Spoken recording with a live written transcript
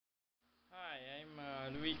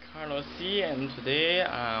louiesiy, and today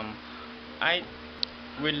I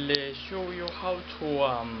will show you how to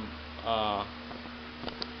uh,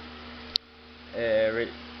 re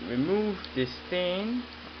remove the stain.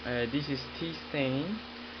 This is tea stain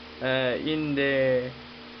in the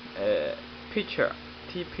uh, pitcher,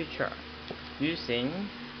 tea pitcher, using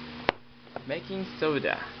baking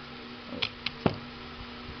soda.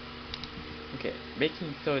 Okay,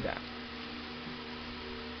 baking soda.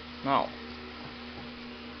 Now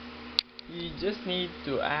you just need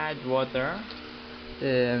to add water.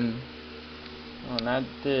 No, not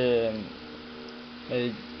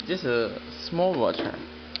just a small water,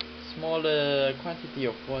 small quantity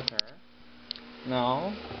of water.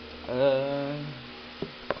 Now,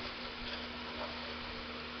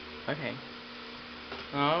 okay.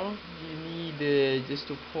 Now you need just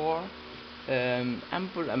to pour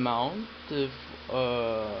ample amount of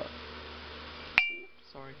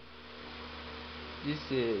sorry. This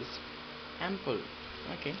is ample.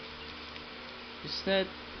 Okay. It's not.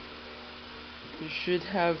 You should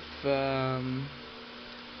have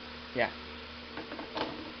yeah.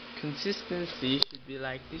 Consistency should be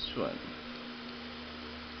like this one.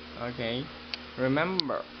 Okay.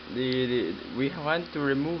 Remember, we want to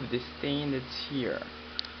remove the stain that's here.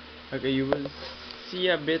 Okay, you will see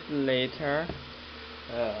a bit later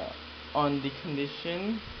on the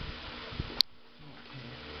condition.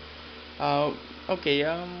 Okay.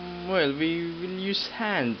 Well, we will use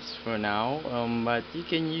hands for now. But you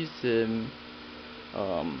can use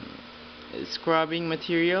um, scrubbing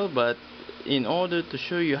material. But in order to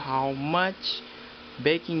show you how much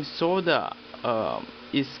baking soda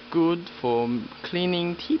is good for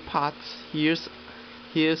cleaning teapots, here's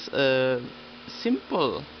a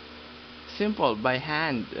simple by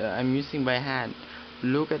hand. I'm using by hand.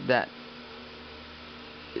 Look at that.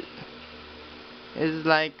 It's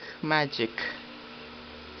like magic.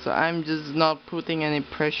 So I'm just not putting any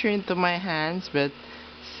pressure into my hands, but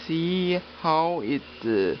see how it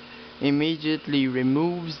immediately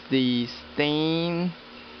removes the stain.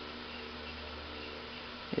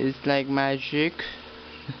 It's like magic.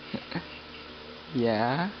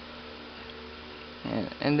 Yeah.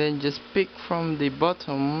 And then just pick from the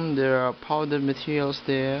bottom. There are powdered materials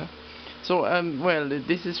there. So well,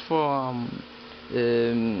 this is for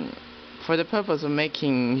the purpose of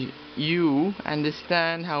making you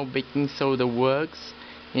understand how baking soda works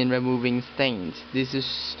in removing stains. This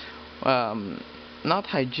is not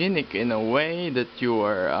hygienic in a way that you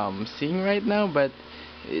are seeing right now, but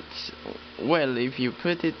it's, well, if you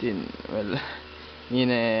put it in, well, in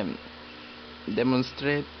a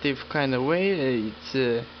demonstrative kind of way,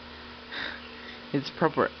 it's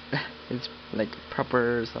proper. It's like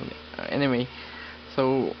proper something. Anyway,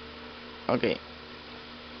 so okay,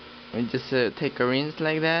 we just take a rinse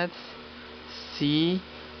like that. See,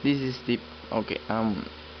 this is the okay.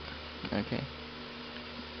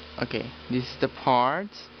 Okay, this is the part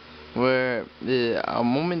where a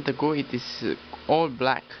moment ago it is all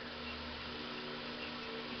black.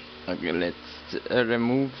 Okay, let's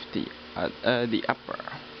remove the upper.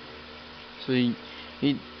 So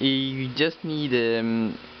you just need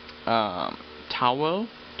towel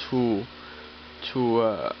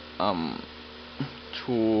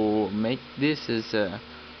to make this as a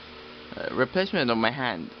replacement of my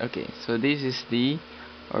hand. Okay, so this is the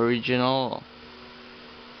original.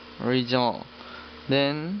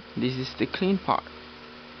 Then this is the clean part.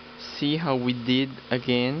 See how we did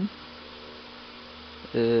again.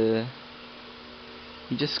 You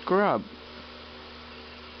just scrub,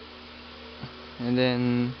 and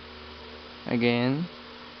then again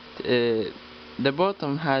the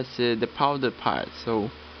bottom has the powder part,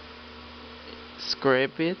 so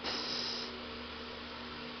scrape it.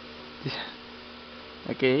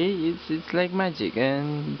 Okay, it's like magic.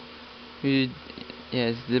 And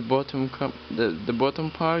yes, the bottom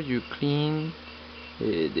part you clean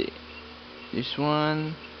this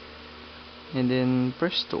one, and then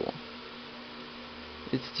presto,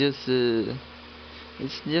 it's just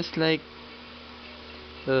like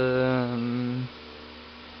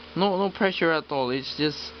no pressure at all. It's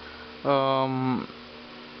just I'm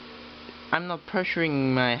not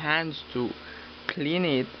pressuring my hands to clean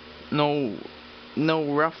it. No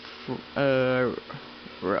rough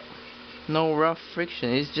no rough friction.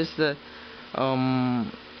 It's just that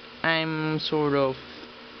I'm sort of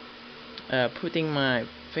putting my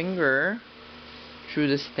finger through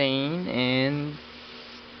the stain, and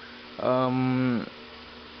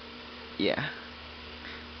yeah,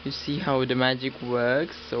 you see how the magic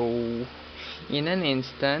works. So in an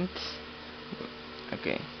instant,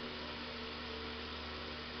 okay,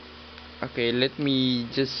 let me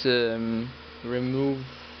just remove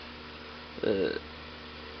the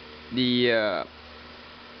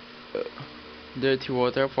dirty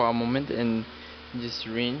water for a moment and just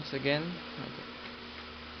rinse again.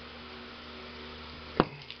 Okay.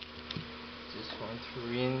 Just want to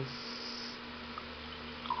rinse.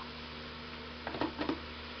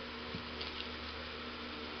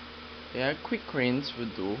 Yeah, quick rinse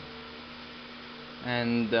would do,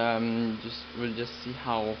 and we'll just see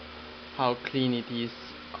how clean it is.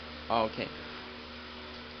 Okay.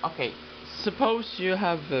 Okay. Suppose you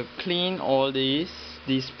have cleaned all these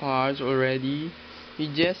parts already. You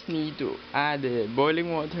just need to add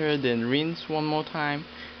boiling water, then rinse one more time.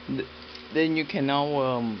 Then you can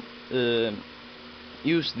now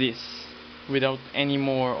use this without any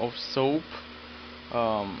more of soap,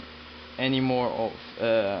 any more of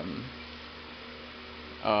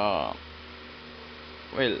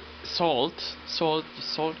well, salt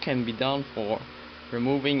can be done for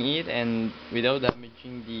removing it and without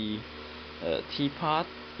damaging the teapot.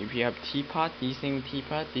 If you have teapot, using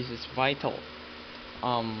teapot, this is vital.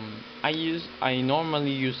 I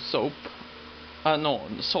normally use soap. No,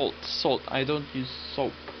 salt. I don't use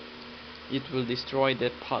soap. It will destroy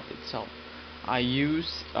that pot itself. I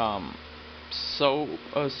use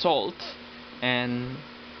salt and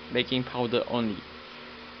baking powder only,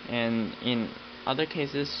 and in other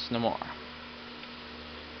cases no more.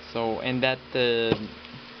 So, and that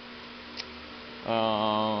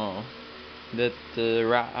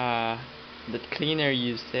cleaner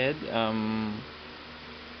you said,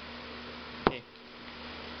 okay,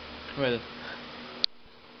 well,